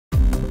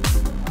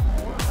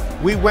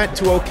We went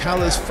to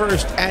Ocala's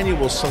first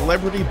annual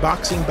celebrity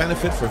boxing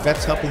benefit for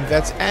Vets Helping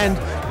Vets and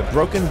the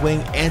Broken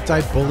Wing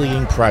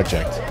Anti-Bullying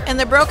Project. And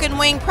the Broken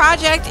Wing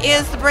Project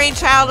is the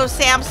brainchild of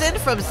Samson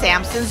from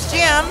Samson's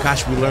Gym.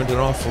 Gosh, we learned an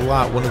awful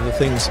lot. One of the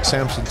things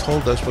Samson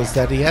told us was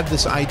that he had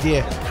this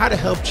idea how to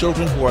help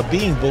children who are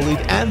being bullied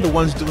and the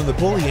ones doing the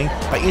bullying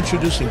by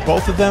introducing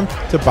both of them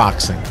to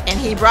boxing. And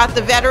he brought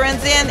the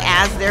veterans in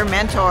as their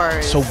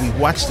mentors. So we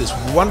watched this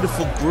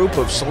wonderful group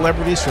of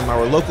celebrities from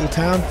our local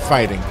town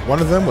fighting.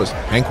 One of them was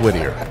Hank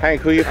Whittier.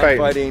 Hank, who are you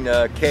fighting?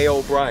 I'm fighting Kay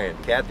O'Brien,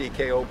 Kathy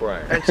K.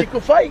 O'Brien. And she can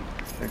fight.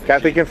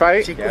 Kathy can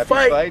fight? She can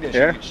fight. And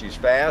yeah. she's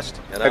fast.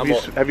 And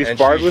have you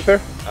sparred with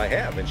her? I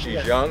have, and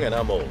she's young and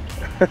I'm old.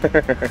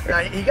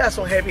 Now, he got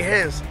some heavy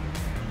hands,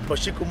 but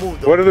she can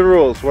move though. What are the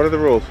rules? What are the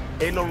rules?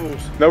 Ain't no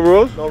rules. No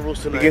rules? No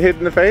rules tonight. You get hit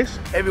in the face?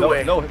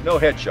 Everywhere. No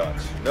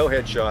headshots. No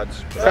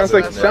headshots.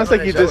 Sounds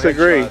like you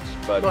disagree.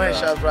 But, no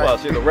headshots, right. Well,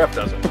 see, the ref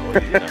doesn't know.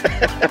 You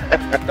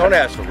know. Don't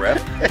ask the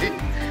ref.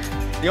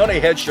 The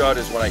only headshot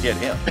is when I hit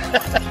him.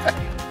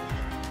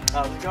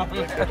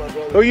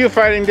 Who are you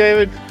fighting,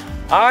 David?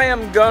 I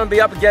am going to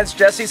be up against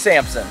Jesse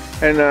Sampson.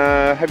 And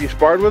have you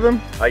sparred with him?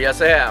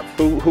 Yes, I have.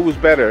 Who was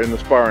better in the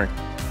sparring?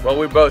 Well,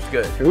 we're both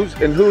good.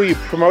 And who are you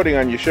promoting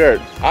on your shirt?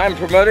 I'm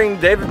promoting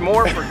David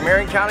Moore for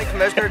Marion County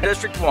Commissioner,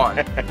 District 1.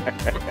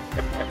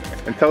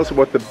 And tell us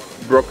what the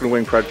Broken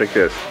Wing Project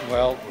is.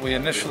 Well,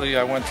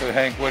 I went to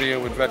Hank Whittier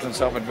with Veterans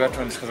Helping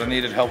Veterans because I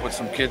needed help with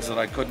some kids that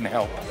I couldn't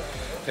help.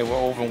 They were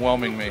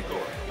overwhelming me.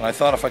 And I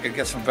thought if I could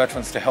get some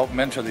veterans to help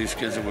mentor these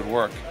kids, it would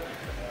work.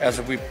 As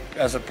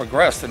it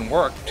progressed and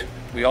worked,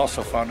 we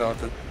also found out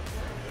that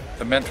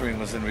the mentoring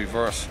was in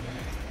reverse,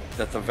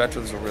 that the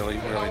veterans were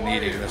really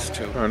needing this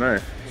too. Oh,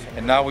 nice.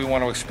 And now we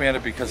want to expand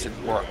it because it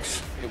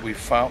works.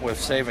 We're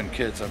saving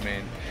kids,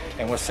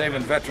 and we're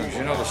saving veterans.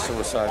 You know the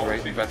suicide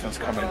rate and veterans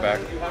coming back.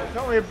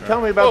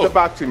 Tell me about the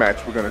boxing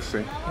match we're going to see.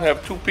 We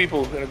have two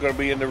people that are going to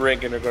be in the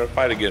ring and they're going to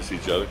fight against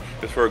each other.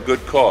 It's for a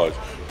good cause.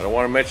 I don't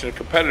want to mention the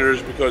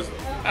competitors because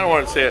I don't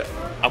want to say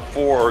I'm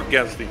for or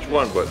against each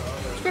one, but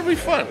it's going to be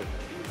fun.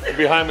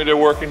 Behind me, they're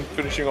working,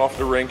 finishing off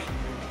the rink.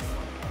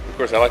 Of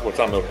course, I like what's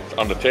on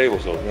the table,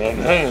 so look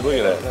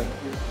at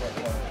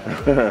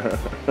that.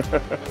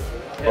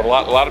 But a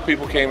lot of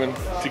people came in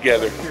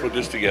together to put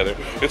this together.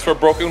 It's for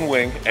Broken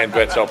Wing and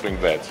Vets Helping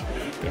Vets.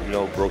 If you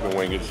know Broken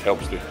Wing, it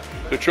helps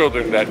the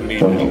children that need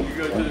help.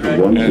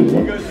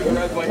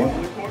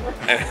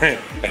 And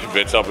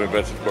Vets Helping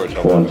Vets, of course,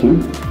 help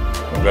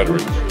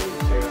veterans.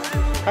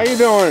 How you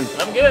doing?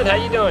 I'm good. How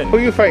you doing? Who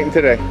are you fighting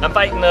today? I'm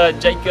fighting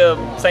Jacob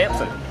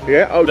Sampson.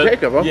 Yeah? Oh,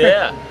 Jacob. Okay.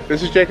 Yeah.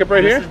 This is Jacob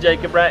right here? This is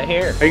Jacob right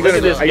here. Look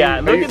at this guy.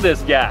 Look at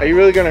this guy. Are you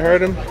really going to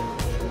hurt him?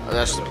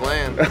 That's the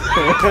plan.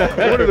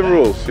 What are the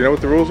rules? You know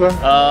what the rules are?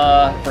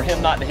 For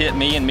him not to hit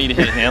me and me to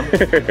hit him.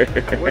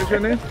 What is your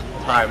name?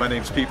 Hi, my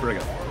name's Pete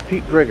Brigham.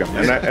 Pete Brigham,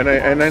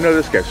 and I know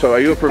this guy. So, are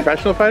you a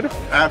professional fighter?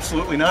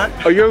 Absolutely not.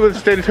 Oh, you're with the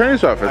state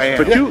attorney's office. I am.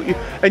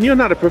 But you're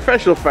not a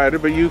professional fighter,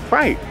 but you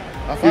fight.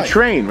 You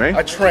train, right?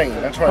 I train.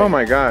 That's right. Oh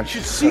my gosh!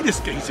 You should see this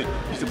guy. He's a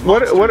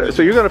what?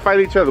 So you're gonna fight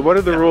each other? What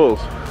are the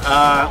rules?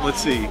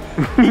 Let's see.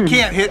 He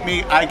can't hit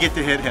me. I get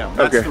to hit him.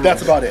 That's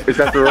that's about it. Is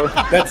that the rule?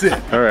 That's it.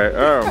 All right.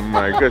 Oh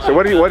my goodness. So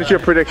what is your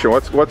prediction?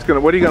 What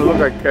are you gonna look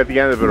like at the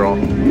end of it all?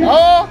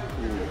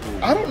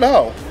 I don't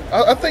know.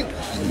 I think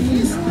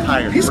he's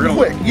tired. He's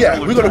quick.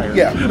 We're gonna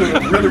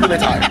really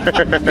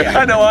tired. Yeah.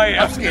 I know I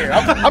am. I'm scared.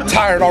 I'm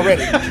tired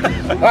already.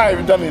 I haven't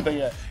even done anything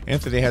yet.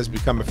 Anthony has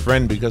become a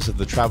friend because of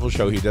the travel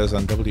show he does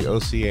on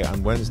WOCA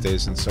on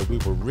Wednesdays, and so we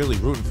were really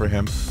rooting for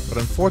him. But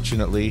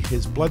unfortunately,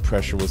 his blood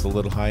pressure was a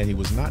little high and he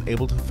was not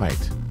able to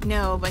fight.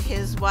 No, but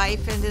his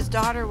wife and his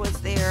daughter was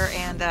there,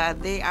 and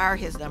they are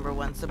his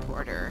 #1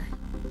 supporter.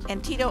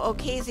 And Tito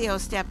Ocasio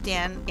stepped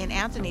in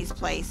Anthony's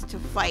place to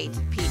fight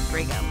Pete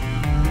Brigham.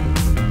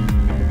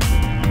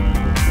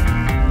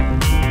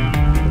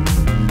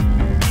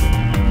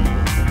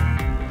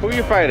 Who are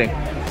you fighting?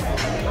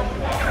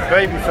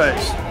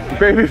 Babyface.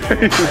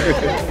 Babyface.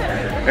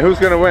 And who's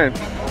going to win?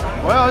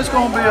 Well, it's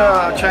going to be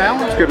a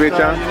challenge. It's going to be a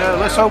challenge?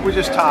 Let's hope we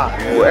just tie.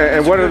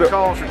 And what are the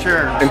calls for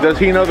charity? And does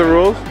he know the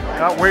rules?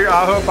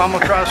 I hope I'm going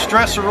to try to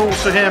stress the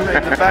rules to him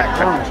in the back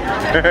room.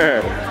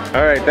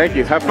 All right, thank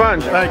you. Have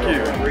fun. Thank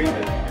you.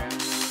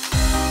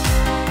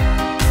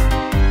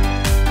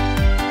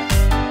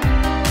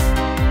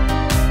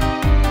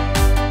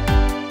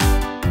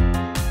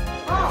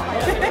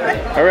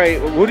 All right,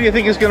 who do you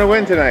think is going to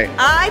win tonight?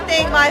 I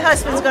think my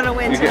husband's going to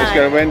win tonight. He's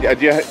going to win? Are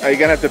you going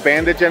to have to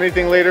bandage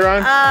anything later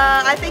on?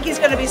 I think he's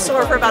going to be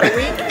sore for about a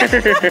week.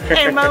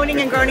 And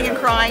moaning and groaning and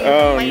crying.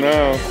 Oh,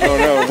 no. Oh,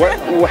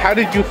 no. How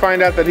did you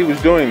find out that he was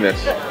doing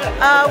this?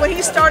 When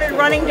he started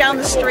running down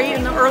the street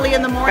early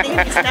in the morning.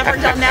 He's never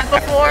done that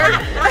before.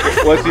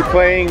 Was he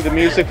playing the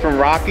music from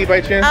Rocky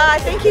by chance? I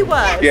think he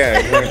was. Yeah.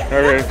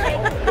 All right.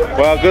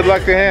 Well, good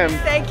luck to him.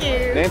 Thank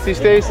you. Nancy,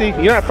 Stacy,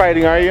 you're not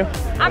fighting, are you?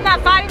 I'm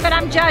not fighting, but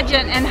I'm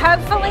judging, and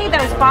hopefully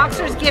those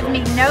boxers give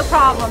me no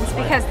problems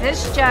because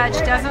this judge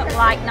doesn't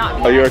like not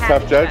being. Oh, you're a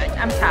tough judge?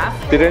 I'm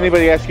tough. Did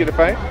anybody ask you to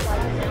fight?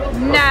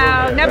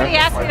 No, nobody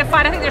asked me to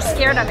fight. I think they're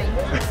scared of me.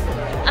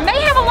 I may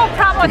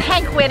little problem with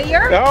Hank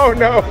Whittier. Oh,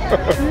 no.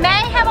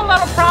 May have a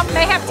little problem.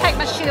 May have to take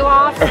my shoe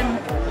off and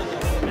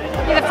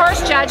be the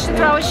first judge to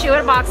throw a shoe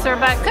at a boxer,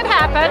 but could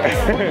happen.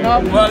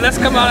 Well, let's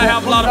come out and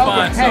have a lot of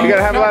fun. So You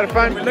gonna have a lot of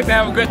fun? we look to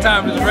have a good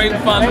time. It's raising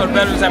funds for the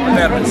veterans and for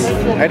veterans.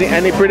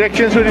 Any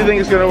predictions? Who do you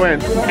think is gonna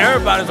win?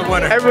 Everybody's a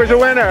winner. Everyone's a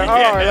winner. Oh,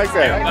 I like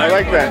that. I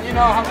like that.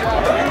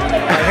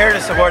 I'm here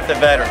to support the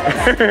veterans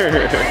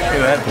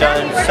who have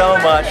done so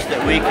much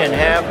that we can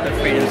have the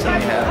freedoms that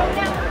we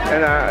have.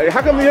 And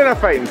how come you're not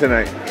fighting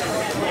tonight?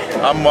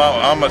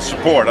 I'm a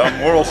support. I'm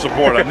moral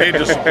support. I need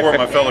to support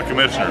my fellow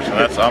commissioners,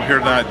 and I'm here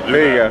tonight to do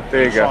that.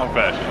 There you go. Strong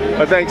fashion.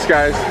 Well, thanks,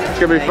 guys. It's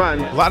gonna be fun.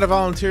 A lot of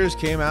volunteers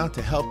came out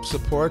to help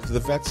support the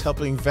Vets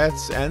Helping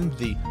Vets and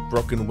the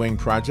Broken Wing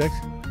Project.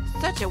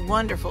 Such a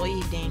wonderful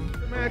evening.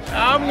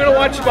 I'm going to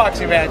watch a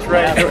boxing match,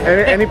 right?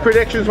 Any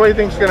predictions? What do you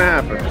think's gonna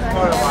happen?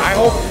 I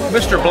hope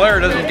Mr.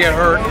 Blair doesn't get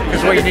hurt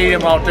because we need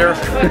him out there.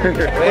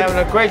 We're having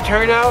a great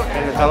turnout,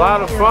 and it's a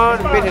lot of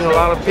fun, meeting a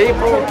lot of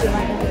people.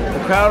 The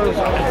crowd is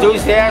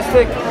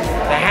enthusiastic.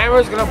 The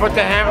Hammer's going to put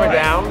the hammer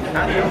down.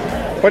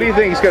 What do you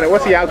think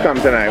what's the outcome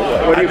tonight?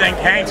 I think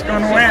Hank's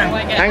going to win.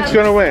 Hank's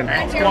gonna win.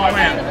 Hank's going to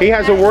win. He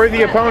has a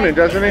worthy opponent,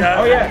 doesn't he?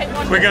 Oh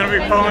yeah. We're going to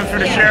be pulling for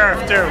the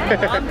sheriff too.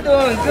 I'm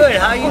doing good.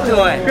 How you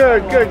doing?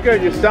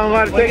 Good. You're selling a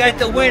lot of We tickets? got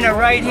the winner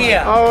right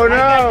here. Oh no! I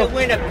got the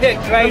winner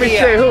picked right Let me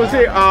here. see, who's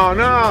here? Oh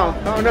no!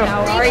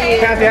 How are you?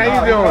 Kathy, how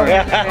you doing?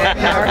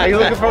 Are you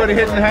looking forward to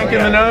hitting Hank in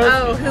the nose?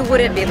 Oh, who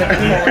wouldn't be looking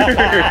forward?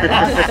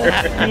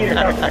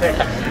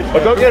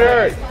 Well, don't get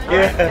hurt.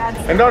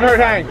 Yeah. And don't hurt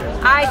Hank.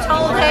 I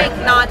told Hank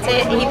not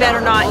to. He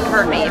better not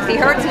hurt me. If he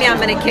hurts me, I'm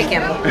going to kick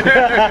him.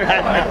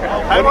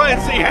 I want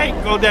to see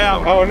Hank go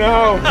down. Oh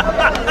no!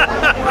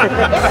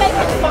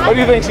 What do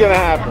you think's gonna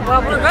happen?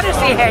 Well, we're going to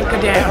see Hank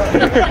go down.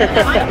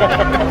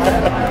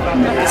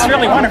 It's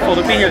really wonderful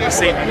to be here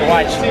this evening to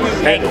watch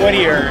Hank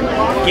Whittier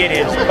get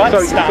his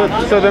butt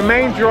stomped. So the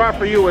main draw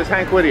for you was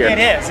Hank Whittier. It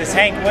is. It's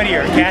Hank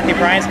Whittier. Kathy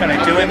Bryant's going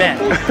to do him in.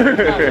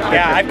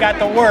 Yeah, I've got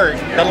the word.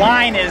 The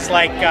line is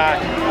like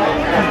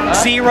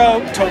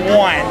 0 to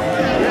 1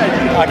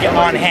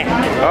 on Hank.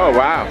 Oh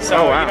wow! So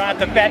you don't have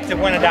to bet to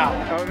win it out.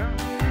 Oh, no.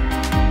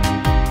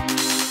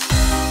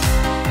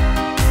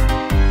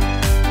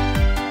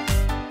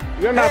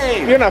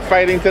 You're not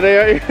fighting today,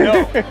 are you?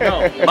 No.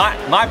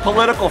 My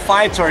political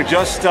fights are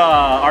just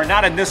are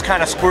not in this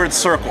kind of squared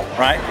circle,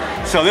 right?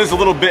 So this is a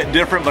little bit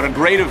different, but a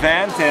great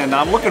event, and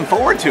I'm looking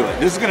forward to it.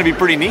 This is going to be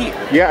pretty neat.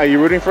 Yeah, are you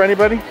rooting for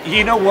anybody?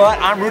 You know what?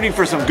 I'm rooting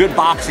for some good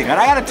boxing, and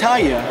I got to tell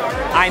you,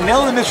 I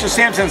know that Mr.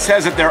 Sampson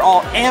says that they're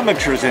all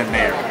amateurs in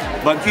there.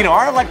 But you know,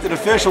 our elected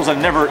officials have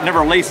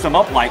never laced them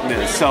up like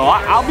this. So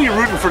I'll be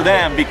rooting for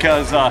them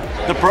because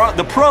the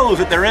pros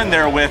that they're in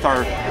there with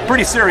are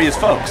pretty serious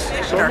folks.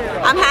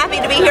 I'm happy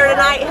to be here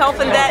tonight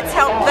helping vets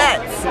help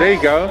vets. There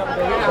you go.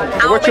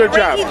 What's your job?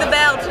 I'll be ringing the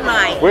bell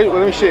tonight. Wait,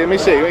 let me see.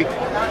 Wait.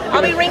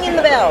 I'll be ringing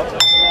the bell.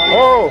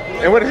 Oh,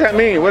 and what does that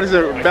mean? What does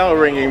the bell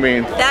ringing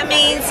mean? That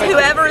means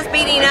whoever's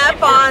beating up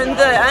on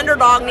the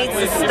underdog needs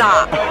to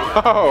stop.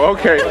 Oh,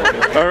 okay.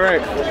 All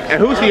right.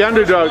 And who's the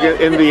underdog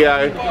in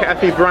the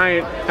Kathy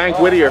Bryant Hank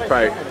Whittier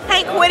fight?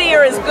 Hank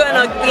Whittier is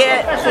gonna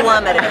get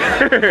plummeted.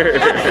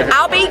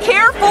 I'll be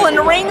careful and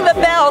ring the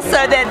bell so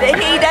that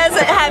he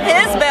doesn't have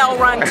his bell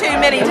rung too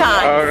many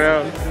times. Oh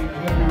no.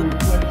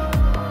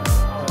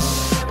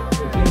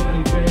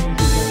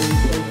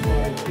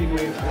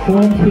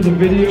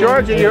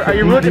 George, are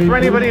you rooting for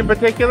anybody in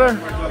particular?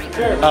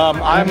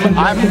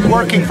 I'm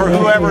working for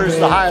whoever is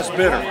the highest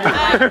bidder.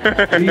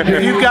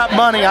 If you've got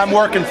money, I'm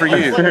working for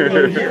you.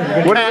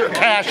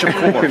 Cash, of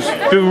course.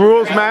 Do the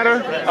rules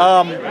matter?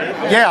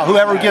 Yeah,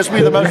 whoever gives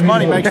me the most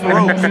money makes the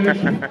rules.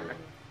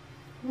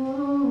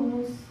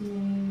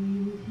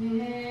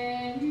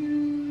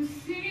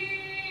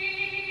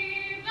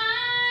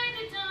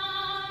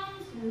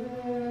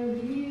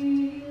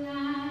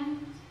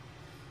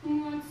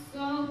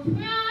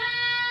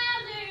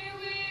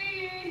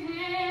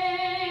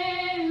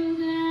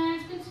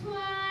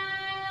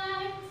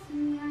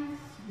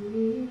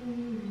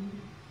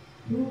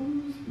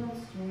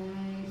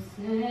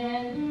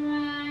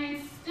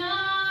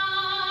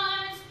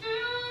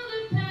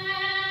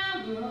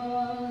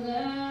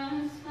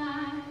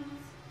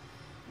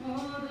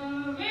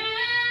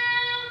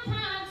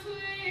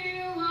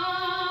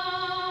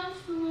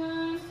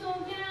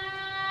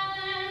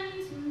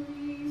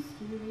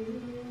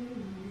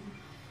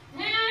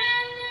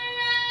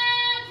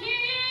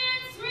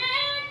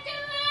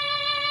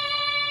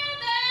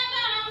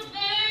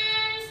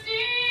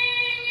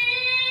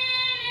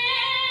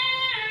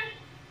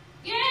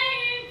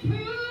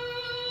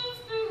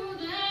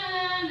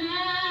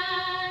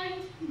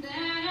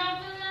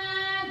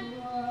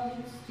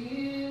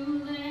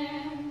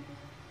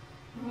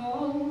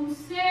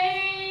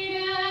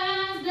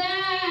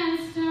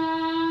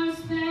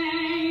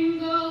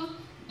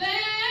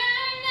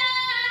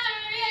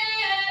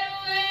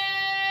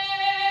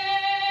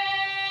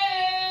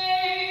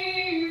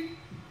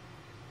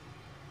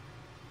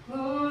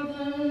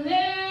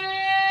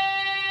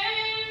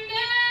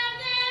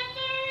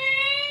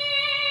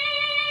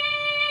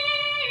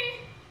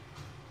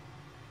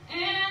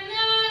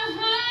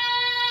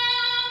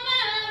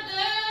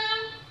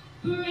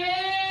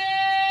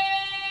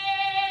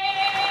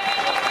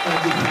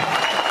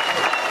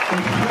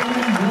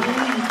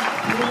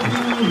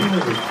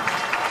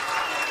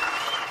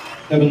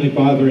 Heavenly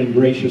Father and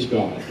gracious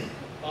God,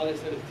 Padre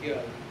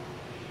Celestial,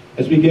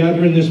 as we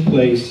gather in this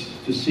place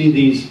to see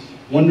these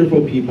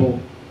wonderful people,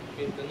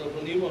 mientras nos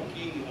reunimos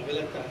aquí a ver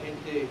a esta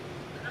gente,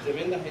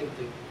 tremenda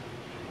gente,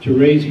 to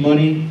raise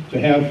money, to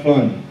have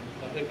fun,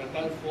 para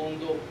rescatar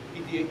fondos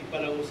y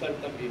para gozar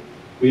también.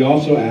 we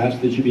also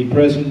ask that you be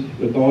present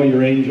with all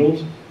your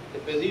angels Te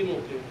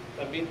pedimos que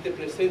también te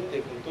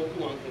presente con todos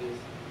tus ángeles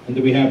and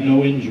that we have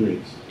no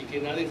injuries. y que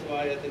nadie se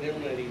vaya a tener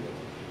una herida.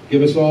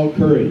 Give us all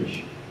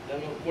courage,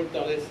 Danos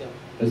fortaleza,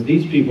 as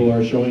these people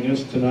are showing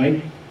us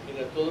tonight,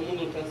 mientras todo el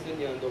mundo está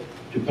enseñando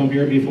to come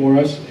here before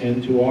us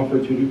and to offer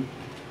to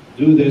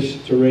do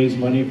this to raise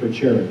money for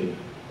charity.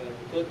 para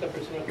que todas estas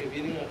personas que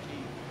vienen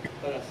aquí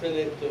para hacer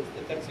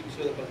esta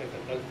exhibición para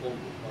rescatar fondos.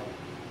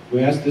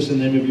 We ask this in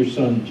the name of your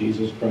Son,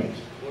 Jesus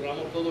Christ.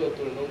 Oramos todo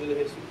esto en el nombre de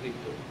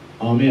Jesucristo.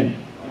 Amen.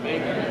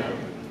 Amén.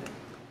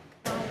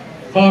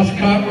 Hoss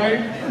Cartwright,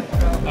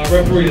 our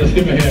referee, let's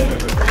give him a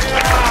hand.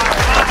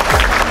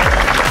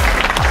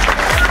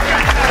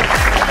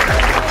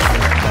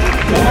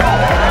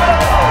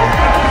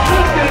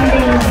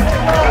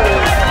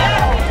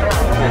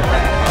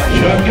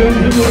 Shotgun,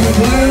 people are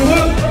flying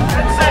up.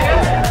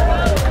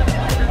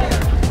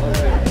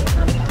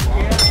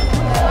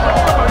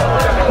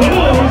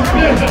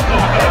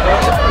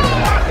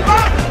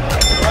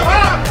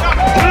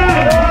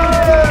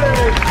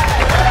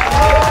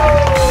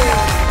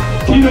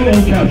 Tito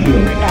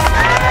Ocala.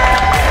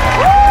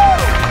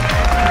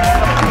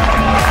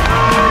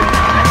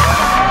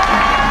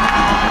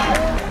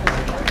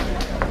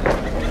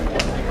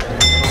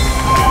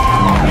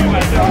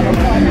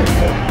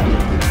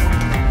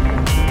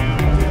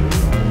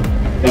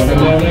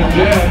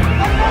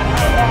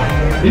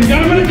 He's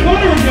got him in the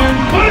corner again.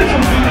 Punish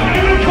him, Pete. Got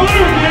him in the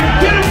corner again.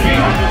 Get him,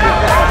 Pete.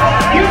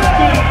 Get him,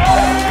 Pete.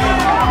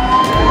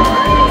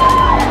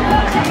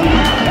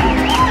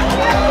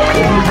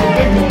 This is the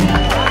big one.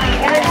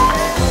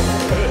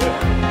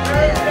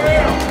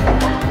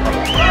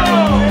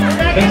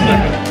 10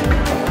 seconds.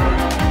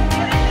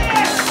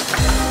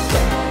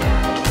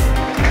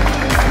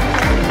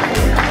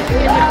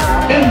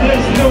 And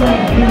there's no one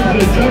to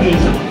the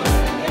judges.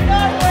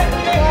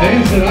 Dan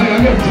said, I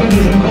got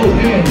judges in both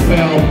hands,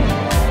 pal.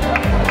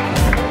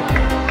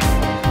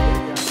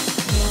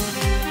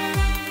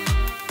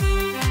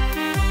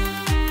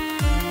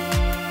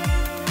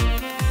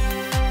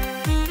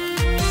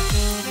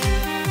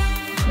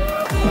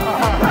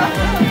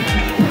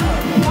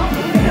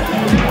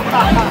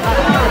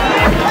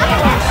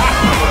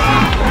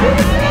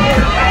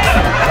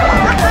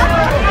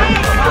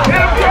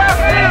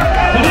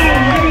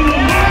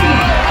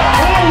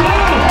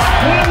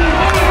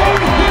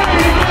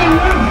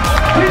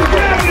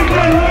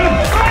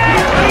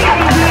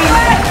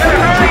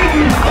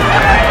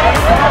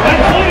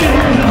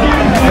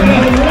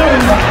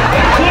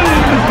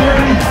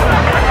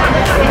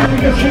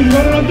 She's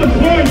running up the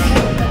points.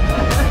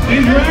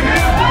 He's racking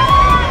up.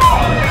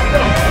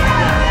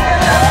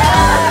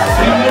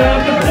 He's running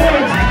up the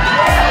points.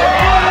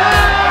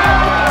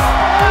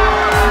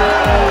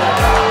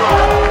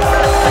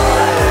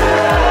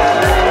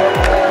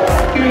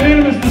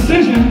 Unanimous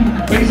decision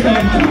based on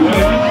 2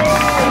 judges.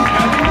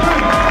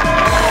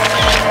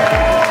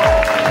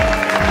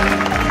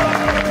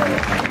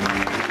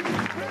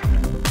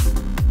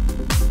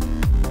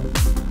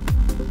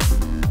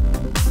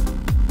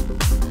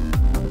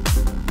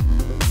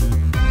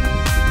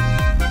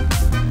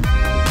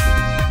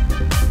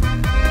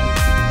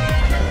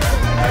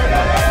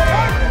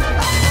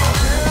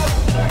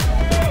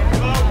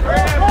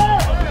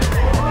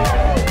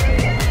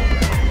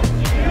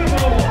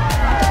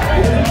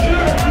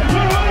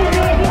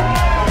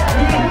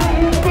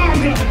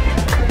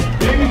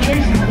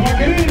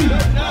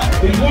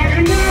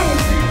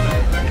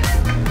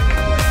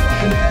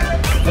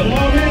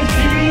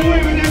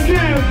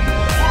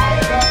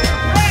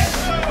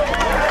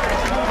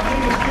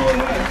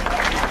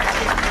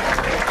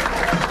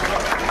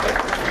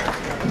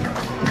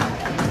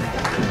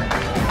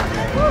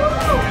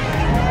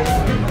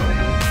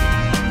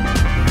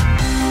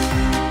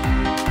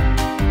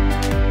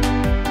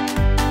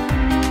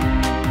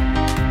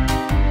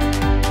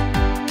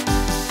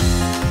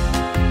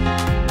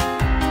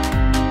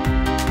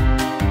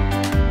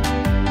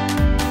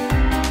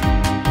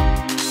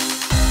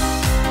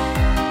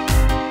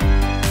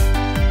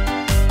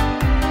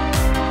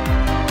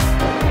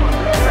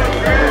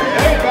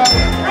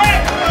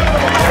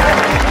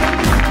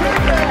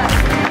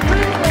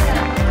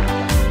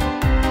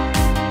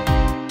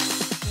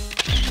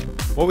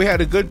 Well, we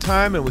had a good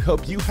time, and we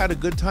hope you had a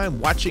good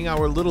time watching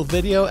our little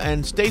video.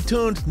 And stay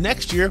tuned.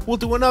 Next year, we'll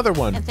do another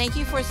one. And thank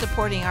you for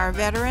supporting our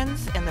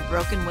veterans and the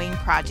Broken Wing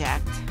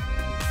Project.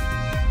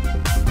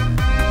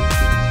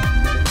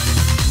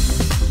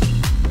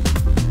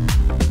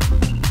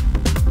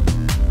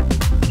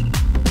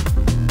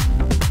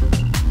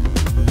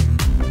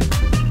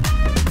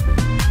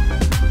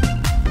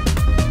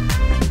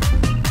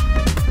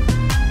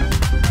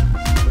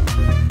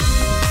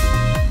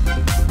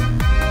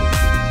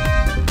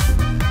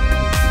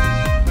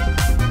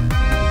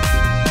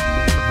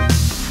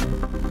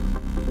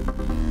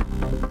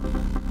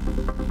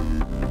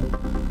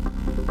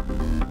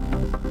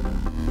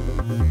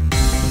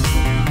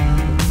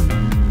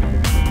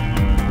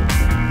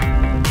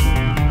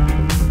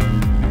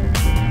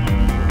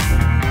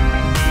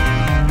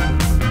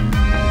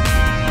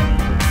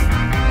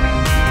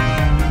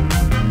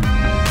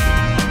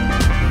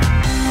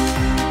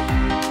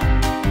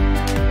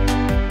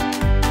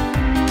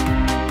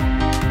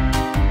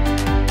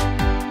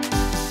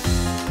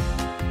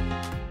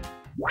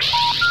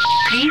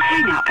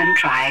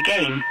 try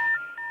again.